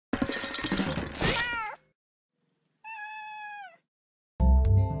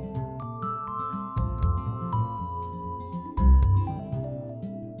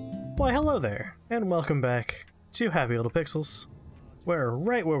Why, hello there, and welcome back to Happy Little Pixels. We're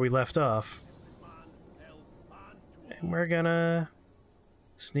right where we left off. And we're gonna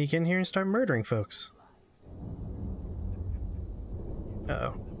sneak in here and start murdering folks.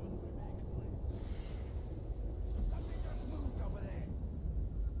 Uh-oh.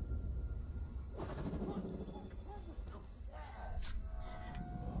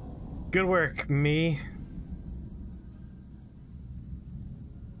 Good work, me.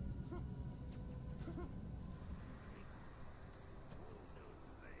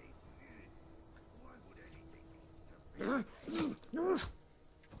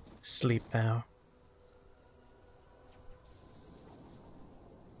 Sleep now.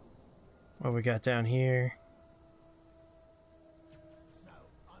 What we got down here?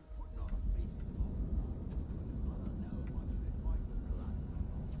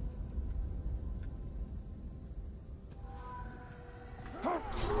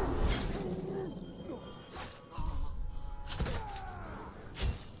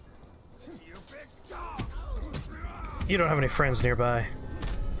 You don't have any friends nearby.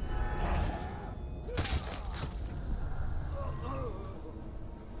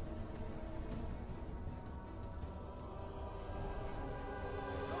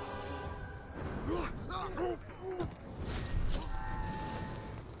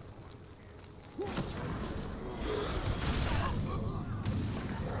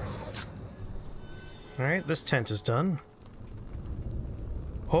 Alright, this tent is done.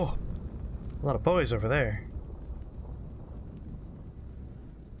 Oh, a lot of boys over there.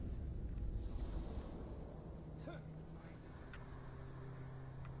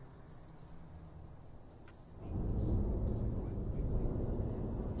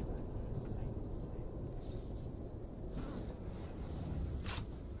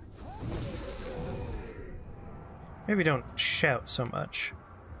 Maybe don't shout so much.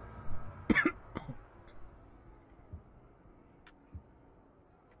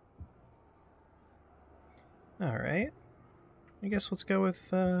 Alright. I guess let's go with,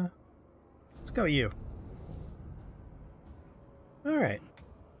 let's go with you. Alright.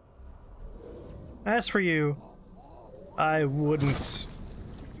 As for you, I wouldn't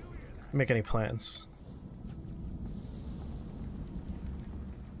make any plans.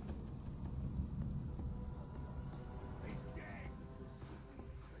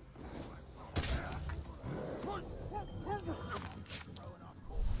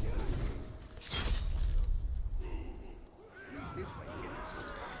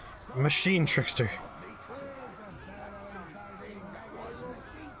 Machine trickster.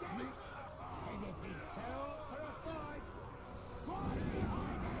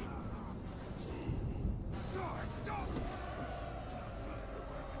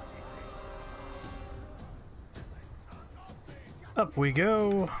 Up we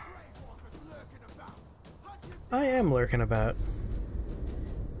go. I am lurking about.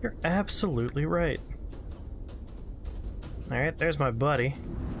 You're absolutely right. Alright, there's my buddy.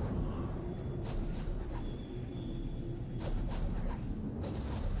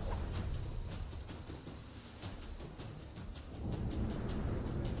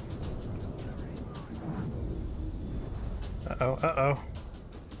 Uh-oh, uh-oh.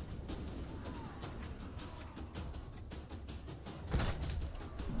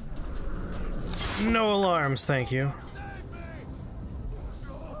 No alarms, thank you.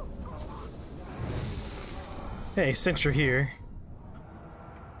 Hey, since you're here.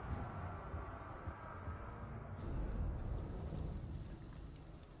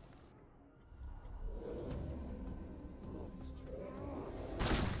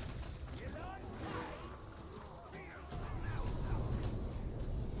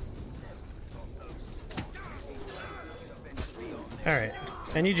 Alright,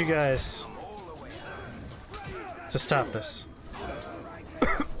 I need you guys to stop this.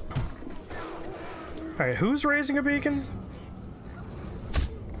 Alright, who's raising a beacon?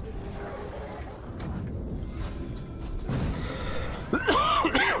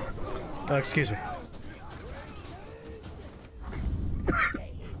 Oh, excuse me.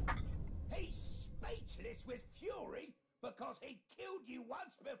 He's speechless with fury because he killed you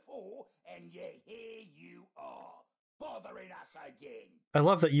once before, and yet here you are, bothering us again. I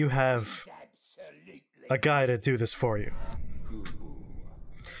love that you have a guy to do this for you.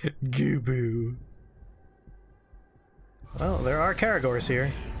 Gooboo. Well, there are Caragors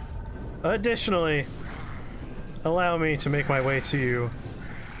here. Additionally, allow me to make my way to you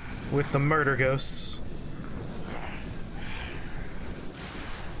with the murder ghosts.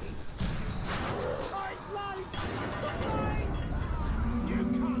 You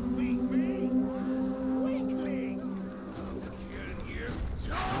can't beat me, weakling.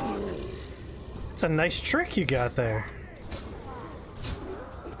 It's a nice trick you got there.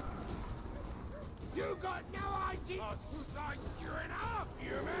 You got no idea. I'll slice you in half,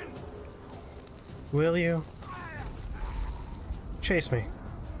 human. Will you? Chase me.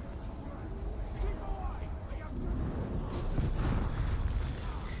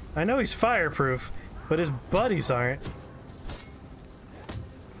 I know he's fireproof, but his buddies aren't.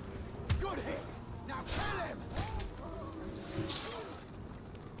 Good hit. Now kill him.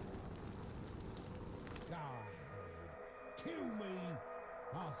 Kill me.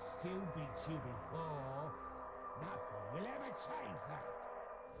 I'll still beat you before. Nothing will ever change that.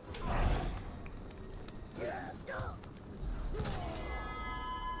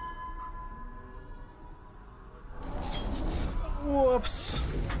 Whoops.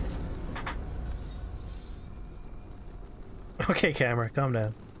 Okay, camera, calm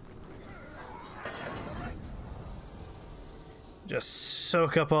down. Just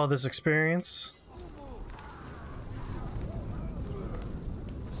soak up all this experience.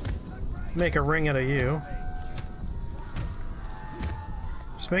 Make a ring out of you.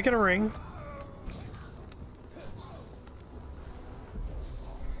 Just make it a ring.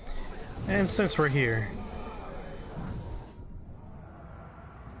 And since we're here,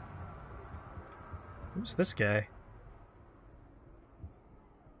 who's this guy?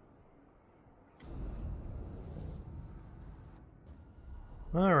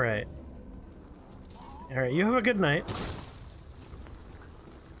 Alright. Alright, you have a good night.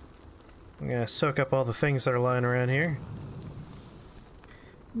 I'm gonna soak up all the things that are lying around here.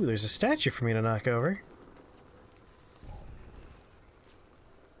 Ooh, there's a statue for me to knock over.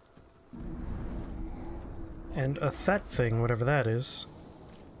 And a that thing, whatever that is.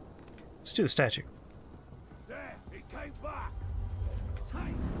 Let's do the statue. There, he came back.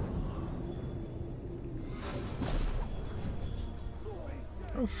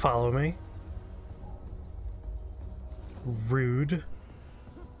 Don't follow me. Rude.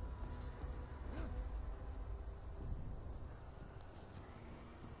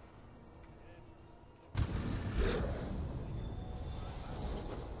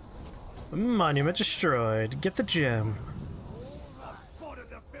 Monument destroyed. Get the gem.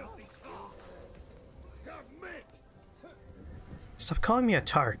 Stop calling me a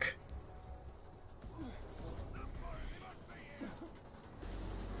Tark.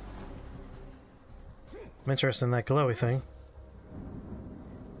 I'm interested in that glowy thing.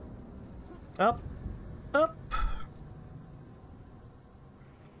 Up. Up.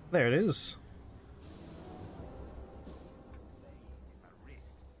 There it is.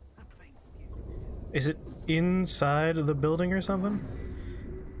 Is it inside of the building or something?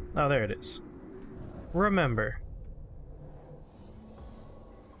 Oh, there it is. Remember.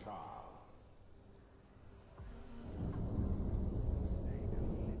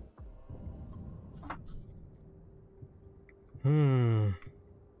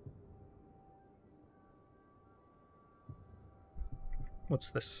 What's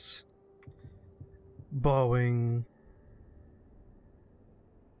this? Bowing.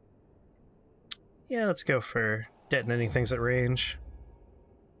 Yeah, let's go for detonating things at range.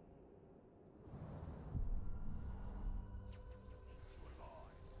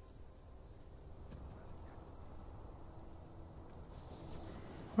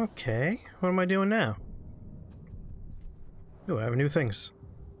 Okay, what am I doing now? Oh, I have new things.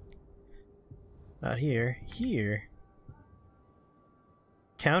 Not here. Here.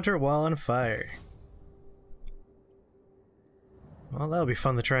 Counter wall and fire. Well, that'll be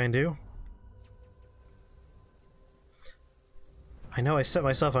fun to try and do. I know I set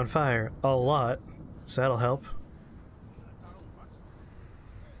myself on fire a lot, so that'll help.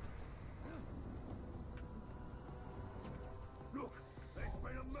 Look, there's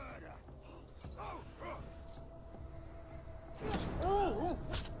been a murder.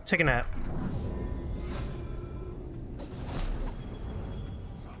 Take a nap.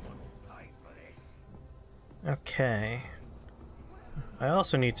 Okay. I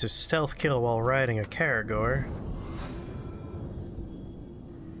also need to stealth kill while riding a Caragor.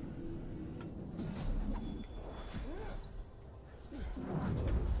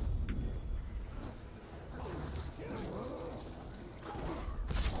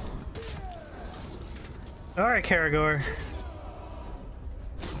 Alright, Caragor.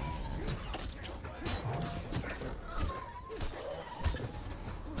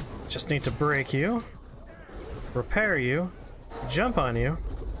 Just need to break you, repair you, jump on you,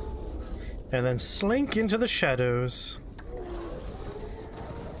 and then slink into the shadows.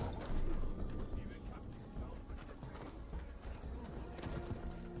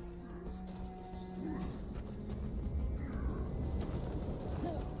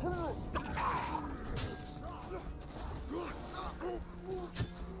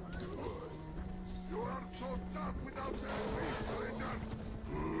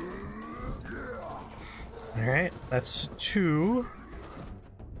 Alright, that's 2.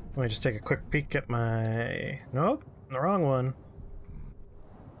 Let me just take a quick peek at my... Nope, the wrong one.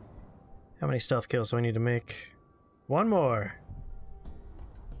 How many stealth kills do I need to make? 1 more.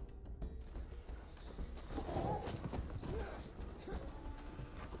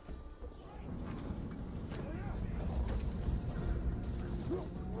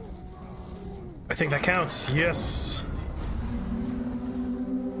 I think that counts. Yes.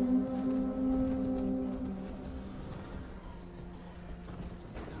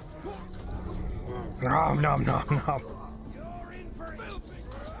 Nom nom nom nom.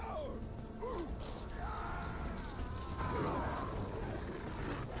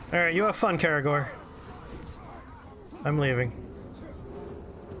 Alright, you have fun, Karagor. I'm leaving.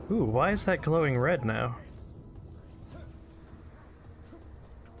 Ooh, why is that glowing red now?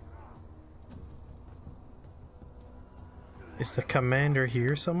 Is the commander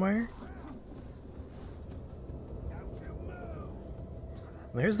here somewhere?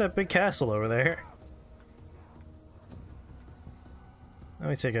 There's that big castle over there. Let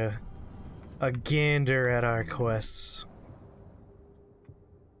me take a gander at our quests.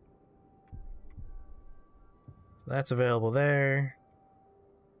 So that's available there.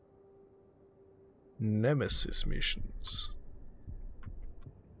 Nemesis missions.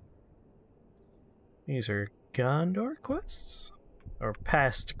 These are Gondor quests? Or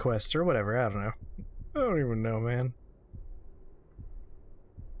past quests, or whatever, I don't know. I don't even know, man.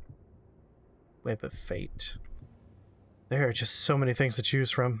 Web of Fate. There are just so many things to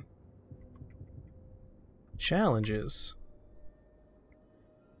choose from. Challenges.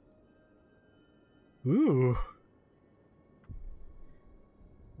 Ooh.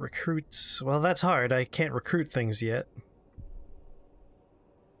 Recruits. Well, that's hard. I can't recruit things yet.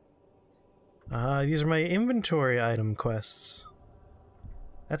 These are my inventory item quests.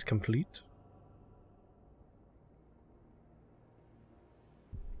 That's complete.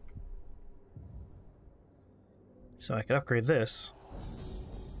 So I could upgrade this.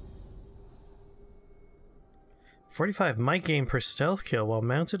 45 might gain per stealth kill while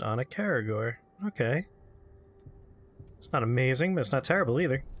mounted on a Karagor. Okay. It's not amazing, but it's not terrible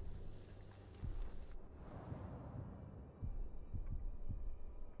either.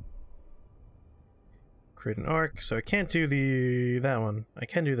 Create an arc, so I can't do that one. I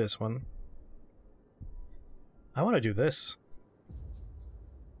can do this one. I want to do this.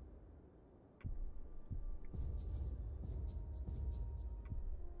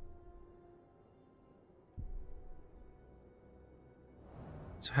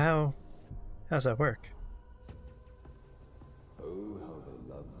 So how's that work? Oh, how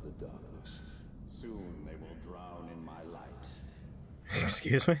they love the darkness. Soon they will drown in my light.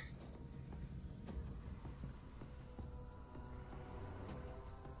 Excuse me?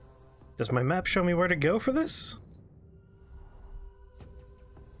 Does my map show me where to go for this?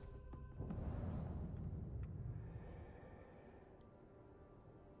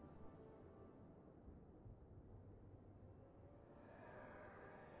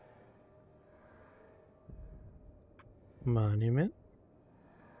 Monument.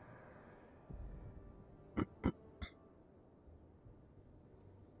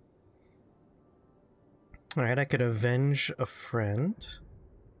 Alright, I could avenge a friend.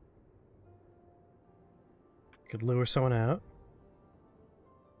 Could lure someone out.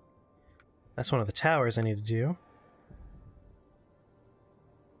 That's one of the towers I need to do.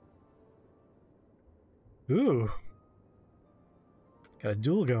 Ooh. Got a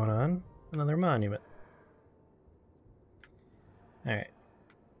duel going on. Another monument. Alright.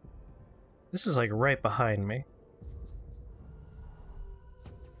 This is like right behind me.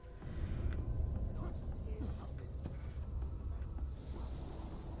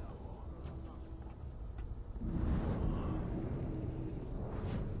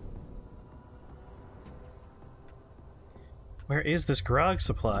 Where is this grog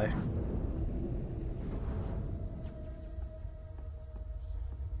supply?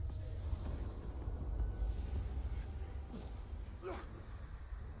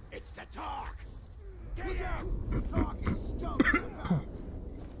 It's the talk! Look out! The talk is skulking about!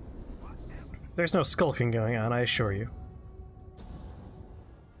 There's no skulking going on, I assure you.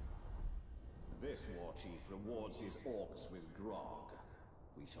 This war chief rewards his orcs with grog.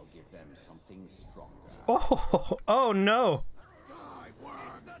 We shall give them something stronger. Oh no!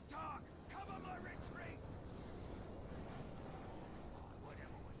 It's the talk! Cover my retreat!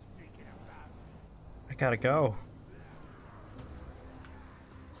 Whatever was thinking about. I gotta go.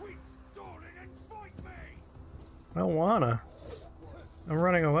 Quit stalling and fight me! I don't wanna. I'm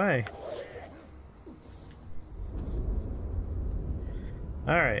running away.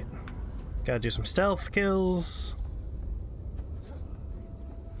 Alright. Gotta do some stealth kills.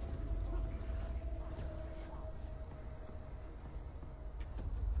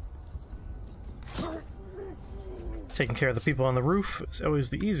 Taking care of the people on the roof is always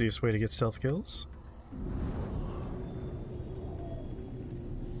the easiest way to get stealth kills.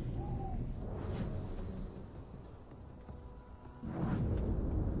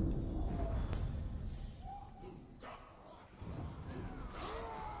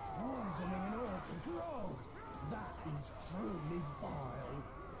 Poisoning an orchard grove. That is truly vile.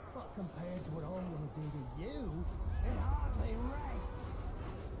 But compared to what I'm going to do to you, it hardly rates.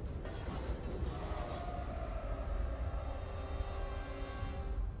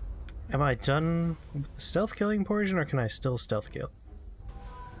 Am I done with the stealth killing portion, or can I still stealth kill?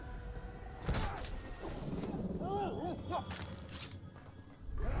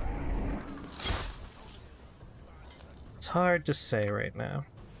 It's hard to say right now.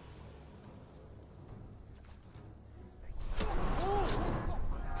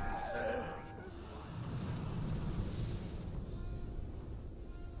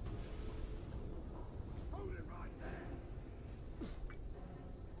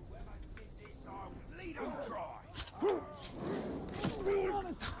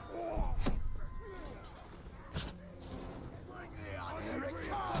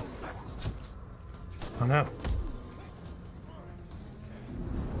 Oh no.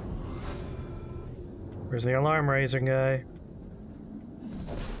 Where's the alarm raising guy?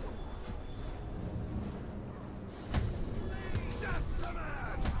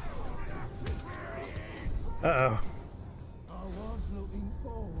 Uh-oh. I was looking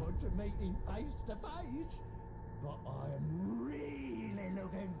forward to meeting face to face, but I am really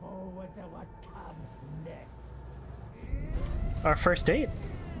looking forward to what comes next. Our first date?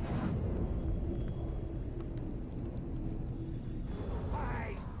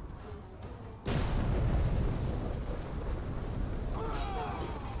 Hey!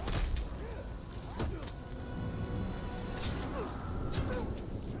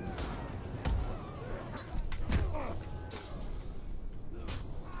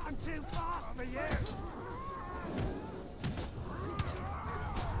 I'm too fast for you!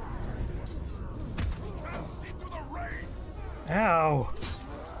 Ow.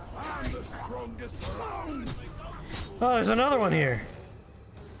 I'm the strongest alone! Oh, there's another one here.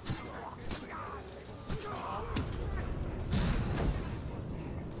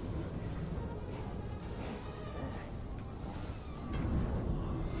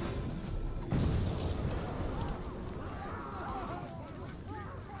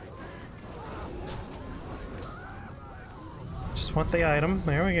 Just want the item.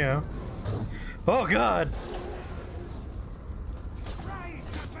 There we go. Oh god!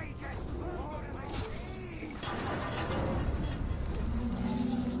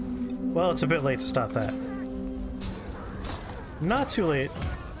 Well, it's a bit late to stop that. Not too late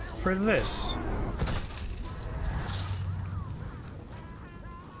for this.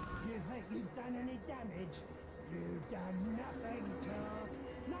 You think you've done any damage? You've done nothing, Turk.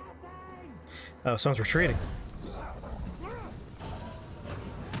 Nothing! Oh, someone's retreating.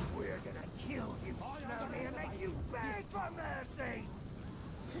 We're gonna kill you slowly and make you beg for mercy!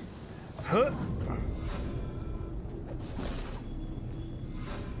 Huh.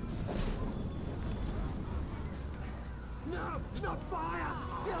 No, not fire!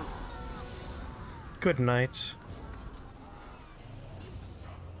 Good night.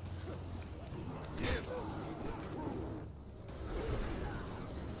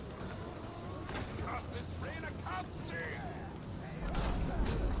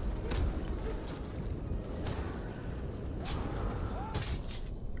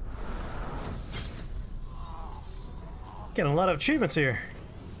 Getting a lot of achievements here.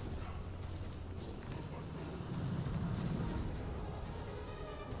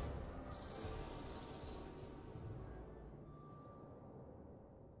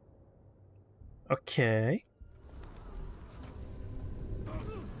 Okay.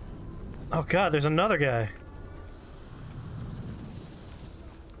 Oh god, there's another guy.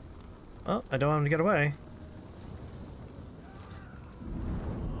 Oh, I don't want him to get away.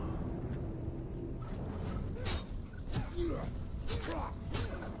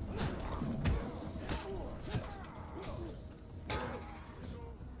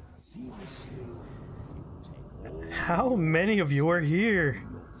 How many of you are here?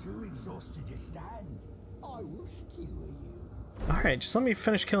 You're too exhausted to stand. I will skewer you. Alright, just let me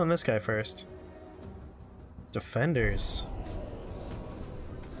finish killing this guy first. Defenders.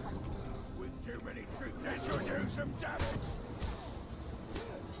 With too many troops, this should do some damage.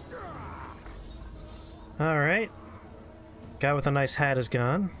 Alright. Guy with a nice hat is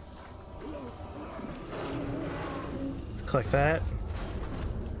gone. look like that.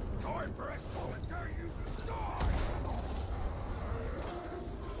 Time for us to tell you to die.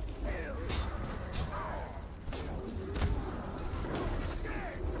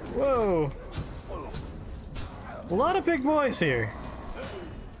 Whoa! A lot of big boys here.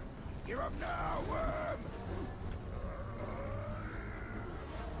 You're up now, worm.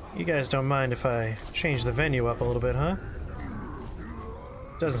 You guys don't mind if I change the venue up a little bit, huh?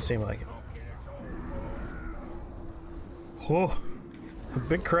 Doesn't seem like it. Whoa!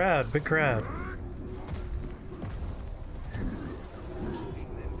 Big crowd, big crowd.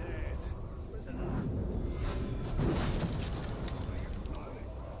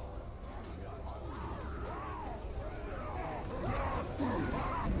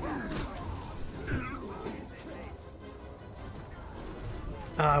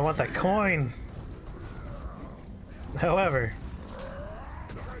 I want that coin. However,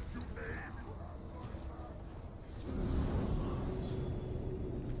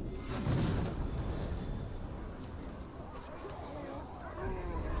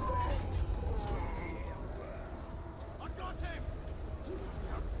 I got him.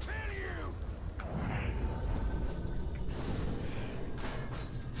 I'll kill you.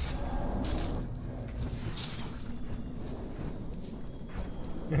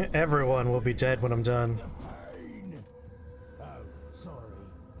 everyone will be dead when I'm done. Pain. Oh, sorry.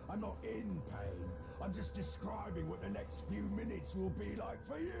 I'm not in pain. I'm just describing what the next few minutes will be like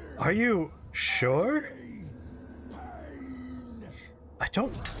for you. Are you sure? Pain. I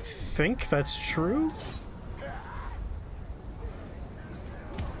don't think that's true.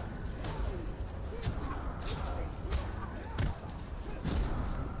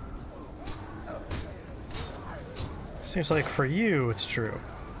 Seems like for you it's true.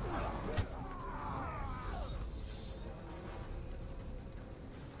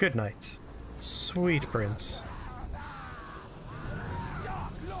 Good night, sweet prince.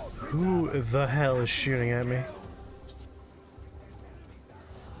 Who the hell is shooting at me?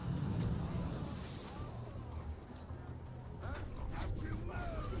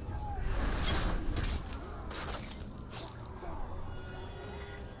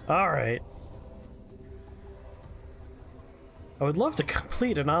 Alright. I would love to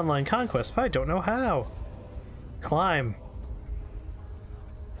complete an online conquest, but I don't know how. Climb.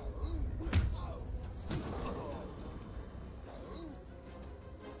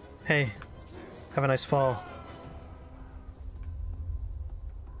 Hey, have a nice fall.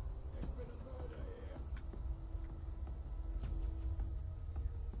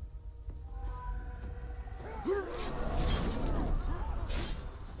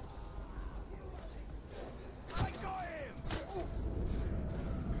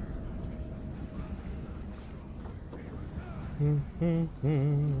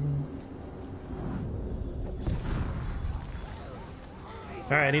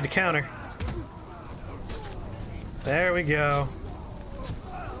 Alright, I need to counter. There we go.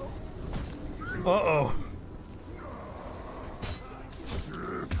 Uh-oh.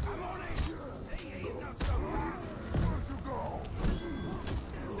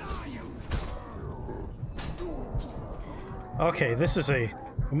 Okay, this is a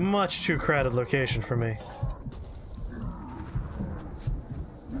much too crowded location for me.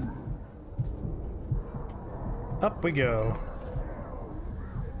 Up we go.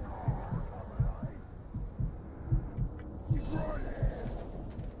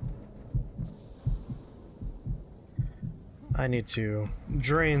 I need to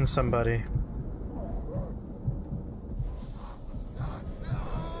drain somebody.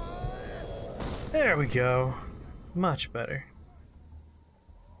 There we go. Much better.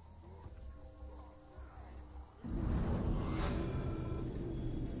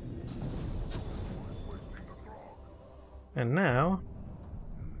 And now,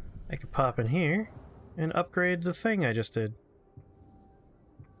 I could pop in here and upgrade the thing I just did.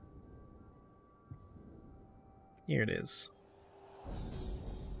 Here it is.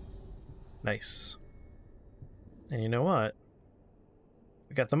 Nice. And you know what?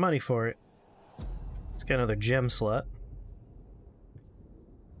 We got the money for it. Let's get another gem slot.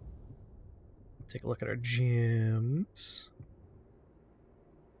 Take a look at our gems.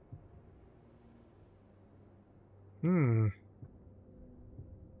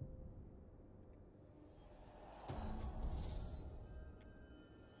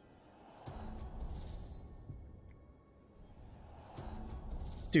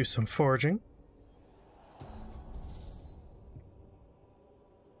 Do some foraging.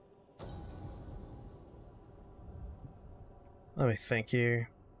 Let me think here.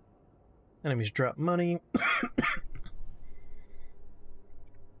 Enemies drop money.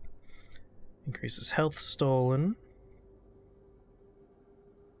 Increases health stolen.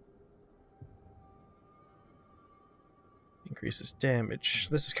 Increases damage.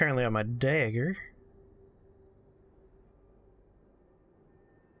 This is currently on my dagger.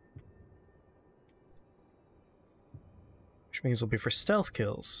 Which means it'll be for stealth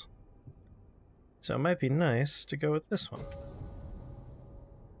kills. So it might be nice to go with this one.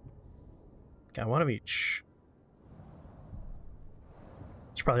 Got one of each.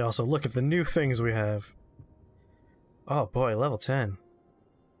 Should probably also look at the new things we have. Oh boy, level 10.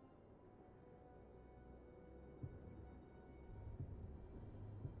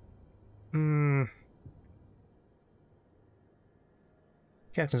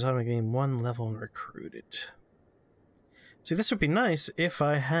 Captain's automatically gain 1 level and recruited. See, this would be nice if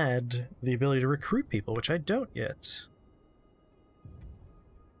I had the ability to recruit people, which I don't yet.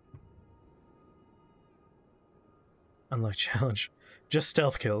 Unlock challenge. Just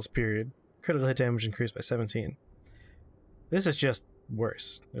stealth kills, period. Critical hit damage increased by 17. This is just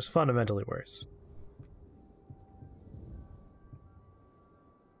worse. It's fundamentally worse.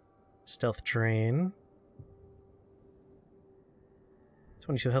 Stealth drain.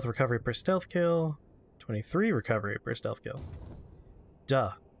 22 health recovery per stealth kill. 23 recovery per stealth kill.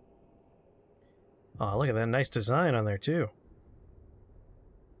 Duh. Oh, look at that nice design on there, too.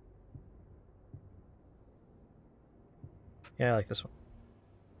 Yeah, I like this one.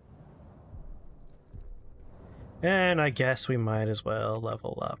 And I guess we might as well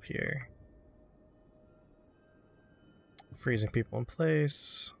level up here. Freezing people in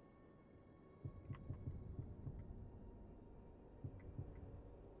place.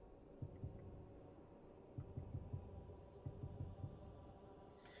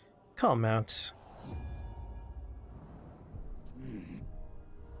 Call mount.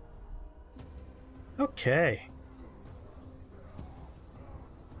 Okay.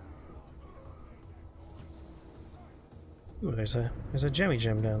 Ooh, there's a gemmy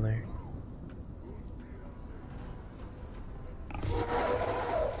gem down there.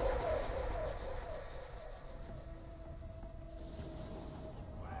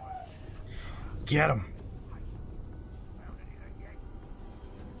 Get him.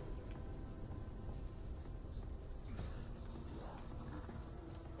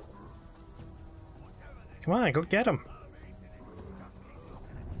 Come on, go get him.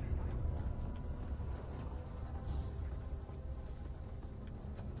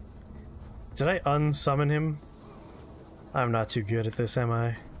 Did I unsummon him? I'm not too good at this, am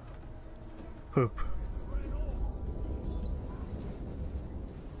I? Poop.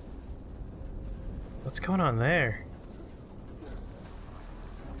 What's going on there?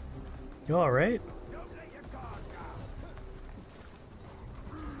 You alright?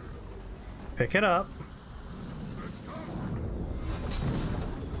 Pick it up.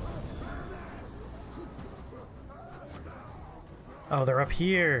 Oh, they're up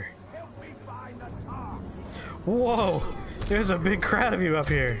here. Whoa! There's a big crowd of you up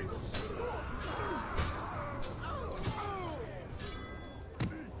here.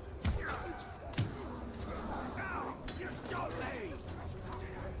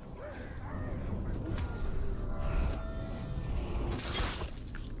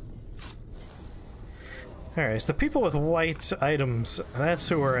 Alright, it's the people with white items. That's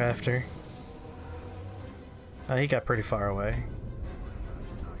who we're after. He got pretty far away.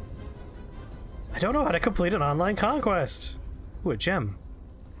 I don't know how to complete an online conquest. Ooh, a gem.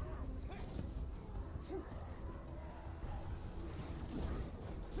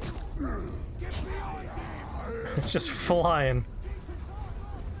 It's just flying.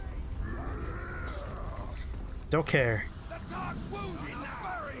 Don't care.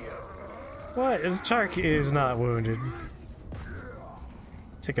 What? The Tark is not wounded.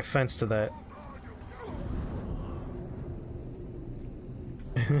 Take offense to that.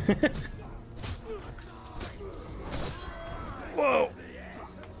 Whoa!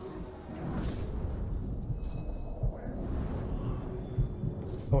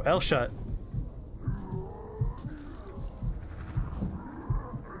 Oh, elf shot.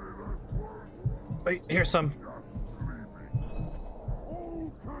 Wait, here's some.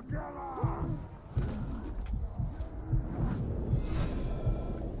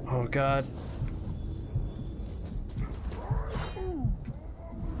 Oh god.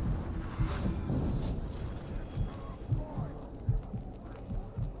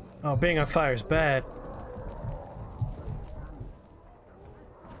 Oh, being on fire is bad.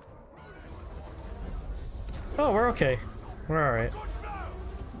 Oh, we're okay. We're alright.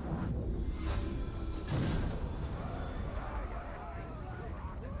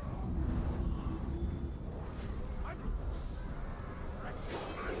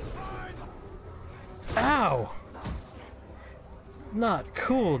 Ow! Not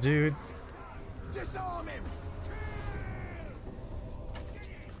cool, dude. Disarm him.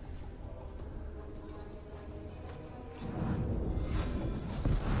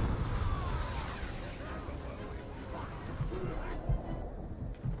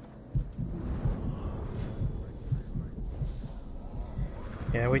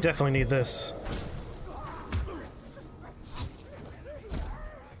 Yeah, we definitely need this.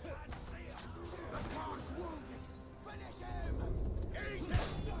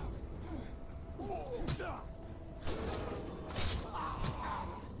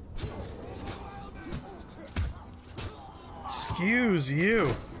 Excuse you.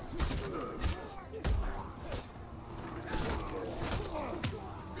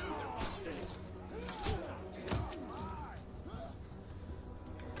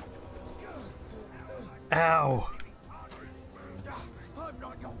 Ow.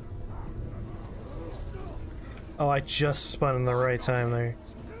 Oh, I just spun in the right time there.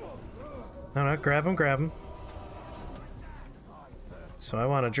 No, grab him, grab him. So I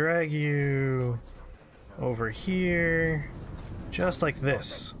want to drag you over here, just like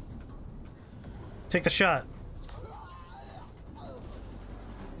this. Take the shot.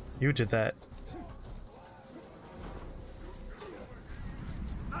 You did that.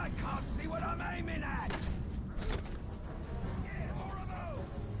 I can't see what I'm aiming at.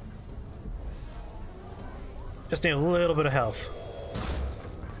 Just need a little bit of health.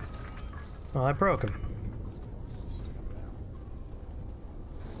 Well, I broke him.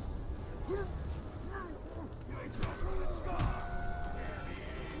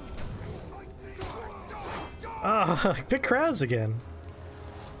 Oh, big crowds again.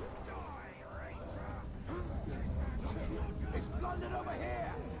 It's plundered over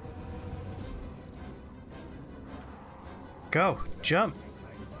here. Go, jump.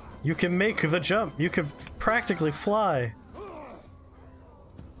 You can make the jump. You can practically fly.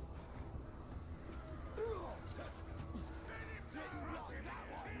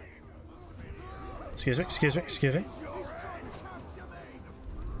 Excuse me, excuse me, excuse me.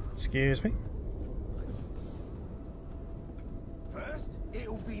 Excuse me. First,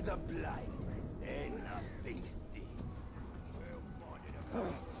 it'll be the blade, then the feasting.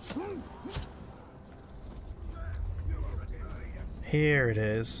 Here it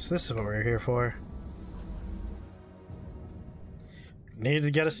is. This is what we're here for. Needed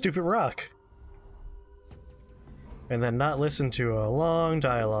to get a stupid rock. And then not listen to a long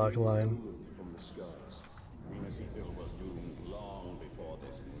dialogue line.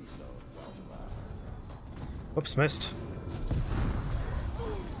 Whoops, missed.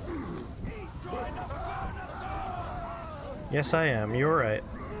 Yes, I am. You're right.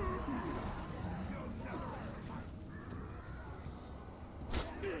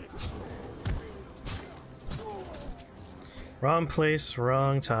 Wrong place,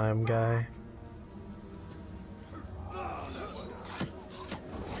 wrong time, guy.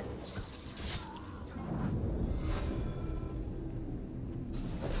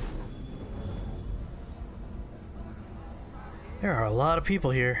 There are a lot of people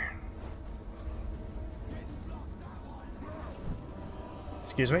here.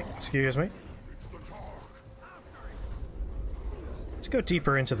 Excuse me, excuse me. Let's go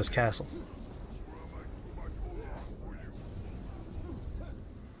deeper into this castle.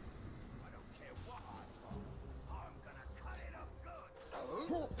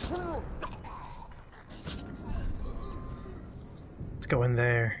 Let's go in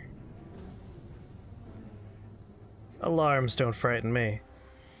there. Alarms don't frighten me.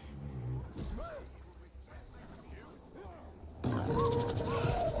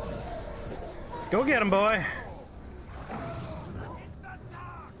 Go get him, boy!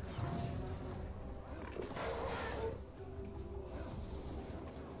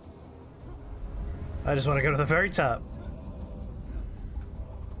 I just want to go to the very top.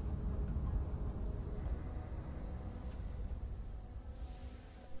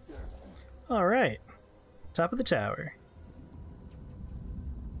 All right. Top of the tower.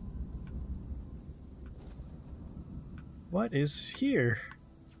 What is here?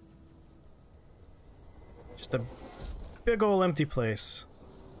 Just a big ol' empty place.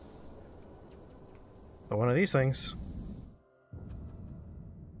 But one of these things.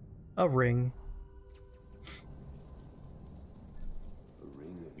 A ring. A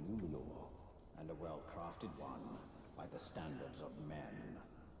ring of Numenor, and a well-crafted one by the standards of men.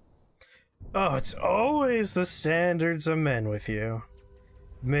 Oh, it's always the standards of men with you,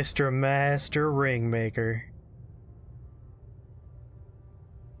 Mr. Master Ringmaker.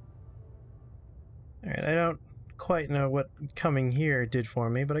 Alright, I don't quite know what coming here did for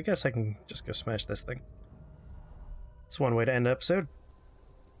me, but I guess I can just go smash this thing. It's one way to end the episode.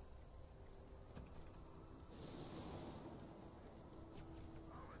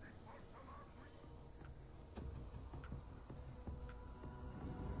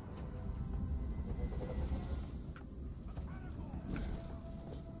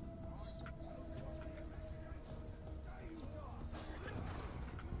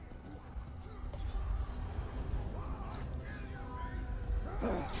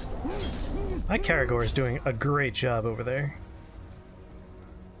 My Karagor is doing a great job over there.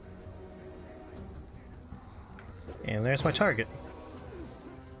 And there's my target.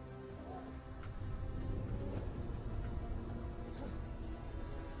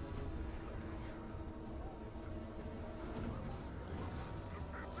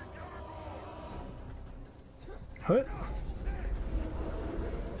 What?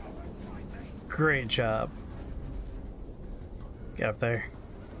 Great job. Get up there.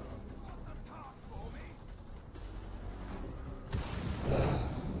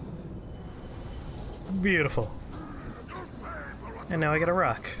 Beautiful. And now I get a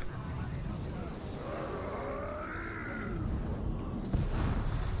rock.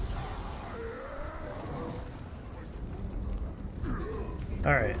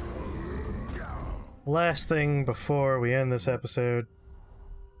 Alright. Last thing before we end this episode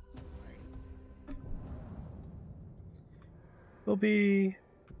will be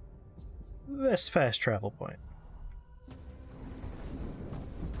this fast travel point.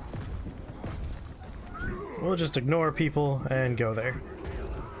 We'll just ignore people and go there.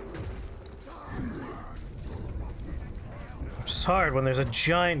 It's just hard when there's a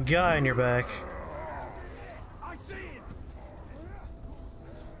giant guy in your back.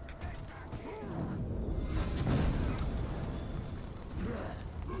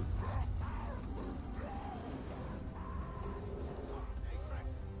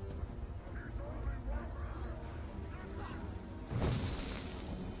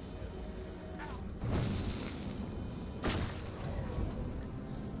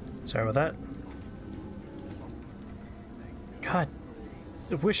 Sorry about that. God,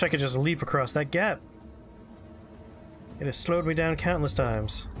 I wish I could just leap across that gap. It has slowed me down countless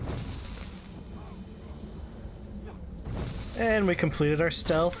times. And we completed our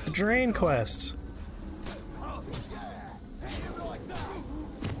stealth drain quest.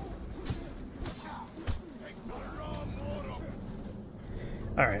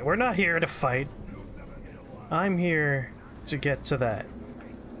 Alright, we're not here to fight. I'm here to get to that.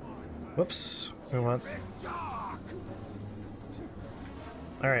 Whoops. We want...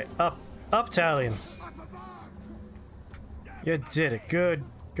 Alright, up. Up, Talion. You did it. Good.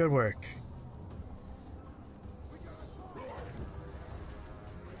 Good work.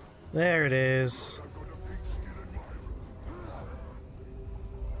 There it is.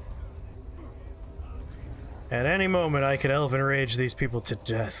 At any moment, I could Elven Rage these people to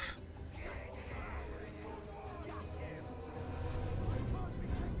death.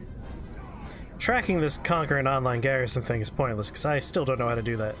 Tracking this Conquer an Online Garrison thing is pointless, because I still don't know how to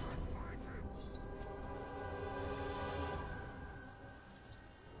do that.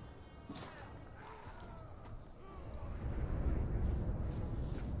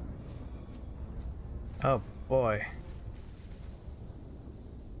 Oh boy.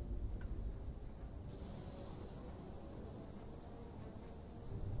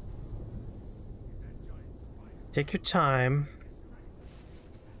 Take your time.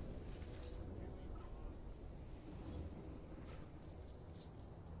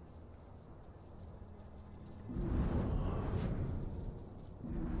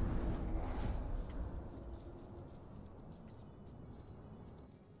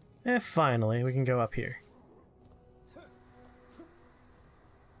 And finally, we can go up here.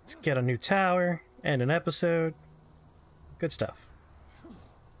 Let's get a new tower and an episode. Good stuff.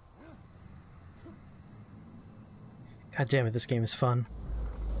 God damn it, this game is fun.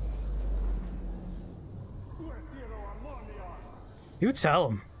 You tell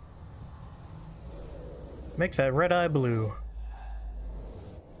him. Make that red eye blue.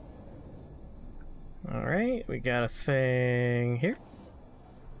 Alright, we got a thing here.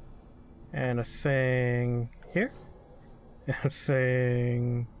 And a thing here. And a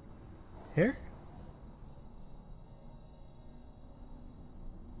thing here.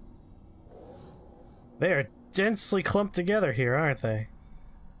 They are densely clumped together here, aren't they?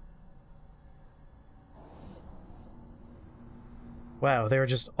 Wow, they were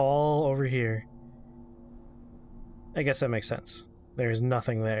just all over here. I guess that makes sense. There's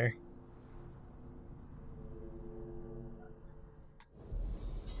nothing there.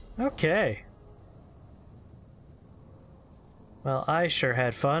 Okay. Well, I sure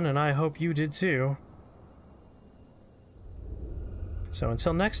had fun, and I hope you did too. So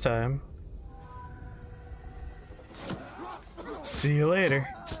until next time, see you later.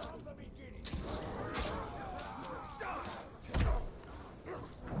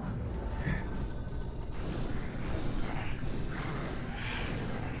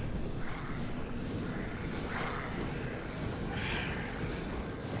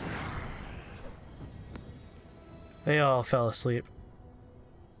 They all fell asleep.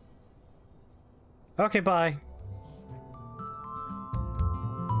 Okay, bye.